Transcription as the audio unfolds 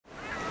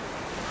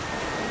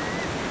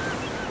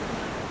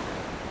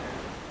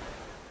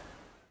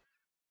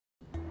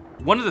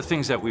One of the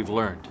things that we've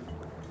learned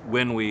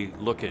when we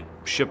look at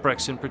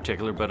shipwrecks in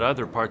particular, but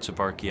other parts of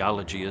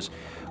archaeology, is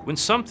when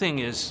something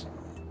is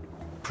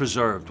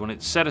preserved, when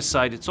it's set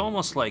aside, it's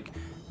almost like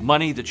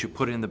money that you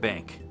put in the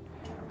bank.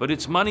 But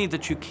it's money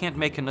that you can't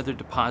make another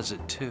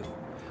deposit to.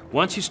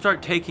 Once you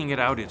start taking it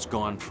out, it's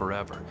gone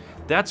forever.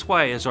 That's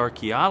why, as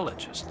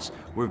archaeologists,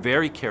 we're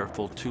very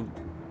careful to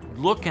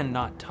look and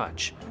not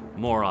touch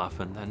more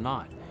often than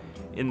not.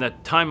 In the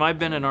time I've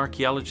been an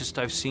archaeologist,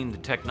 I've seen the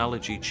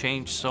technology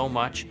change so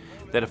much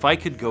that if I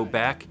could go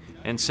back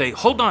and say,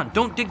 hold on,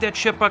 don't dig that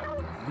shipwreck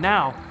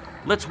now,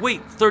 let's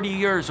wait 30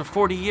 years or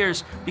 40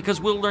 years because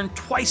we'll learn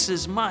twice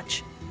as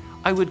much,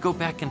 I would go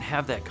back and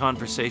have that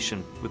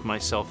conversation with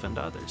myself and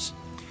others.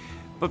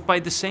 But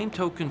by the same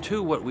token,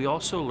 too, what we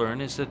also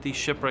learn is that these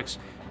shipwrecks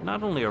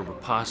not only are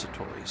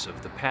repositories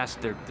of the past,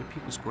 they're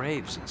people's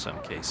graves in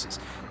some cases.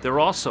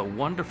 They're also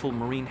wonderful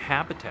marine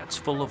habitats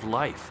full of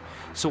life.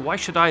 So why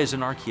should I, as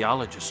an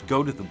archaeologist,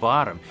 go to the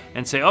bottom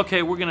and say,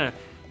 okay, we're going to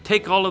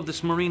take all of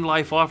this marine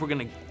life off, we're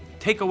going to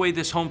take away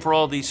this home for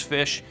all these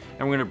fish,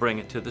 and we're going to bring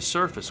it to the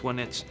surface, when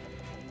it's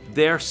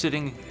there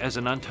sitting as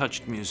an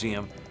untouched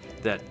museum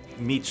that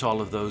meets all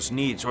of those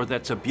needs, or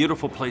that's a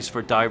beautiful place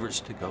for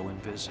divers to go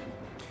and visit.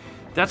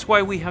 That's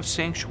why we have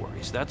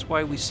sanctuaries. That's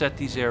why we set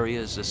these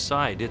areas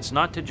aside. It's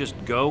not to just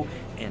go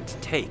and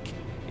take.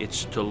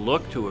 It's to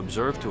look, to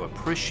observe, to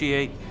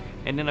appreciate,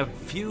 and in a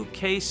few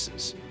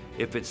cases,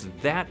 if it's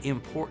that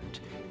important,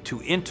 to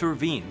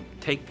intervene,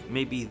 take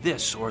maybe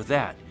this or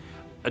that.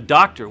 A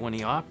doctor, when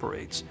he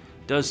operates,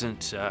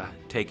 doesn't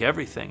take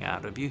everything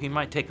out of you. He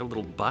might take a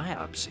little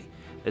biopsy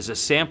as a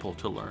sample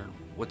to learn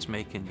what's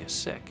making you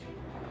sick.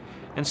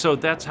 And so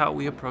that's how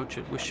we approach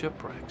it with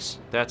shipwrecks.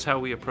 That's how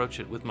we approach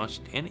it with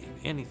most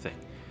anything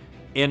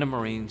in a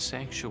marine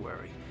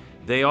sanctuary.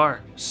 They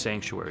are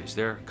sanctuaries.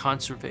 They're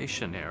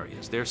conservation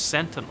areas. They're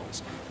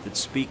sentinels that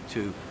speak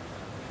to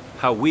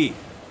how we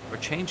are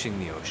changing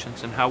the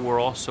oceans and how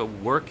we're also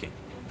working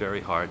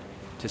very hard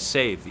to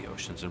save the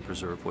oceans and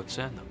preserve what's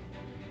in them.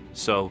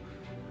 So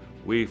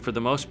we, for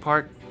the most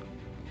part,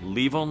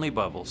 leave only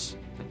bubbles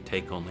and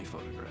take only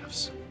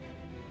photographs.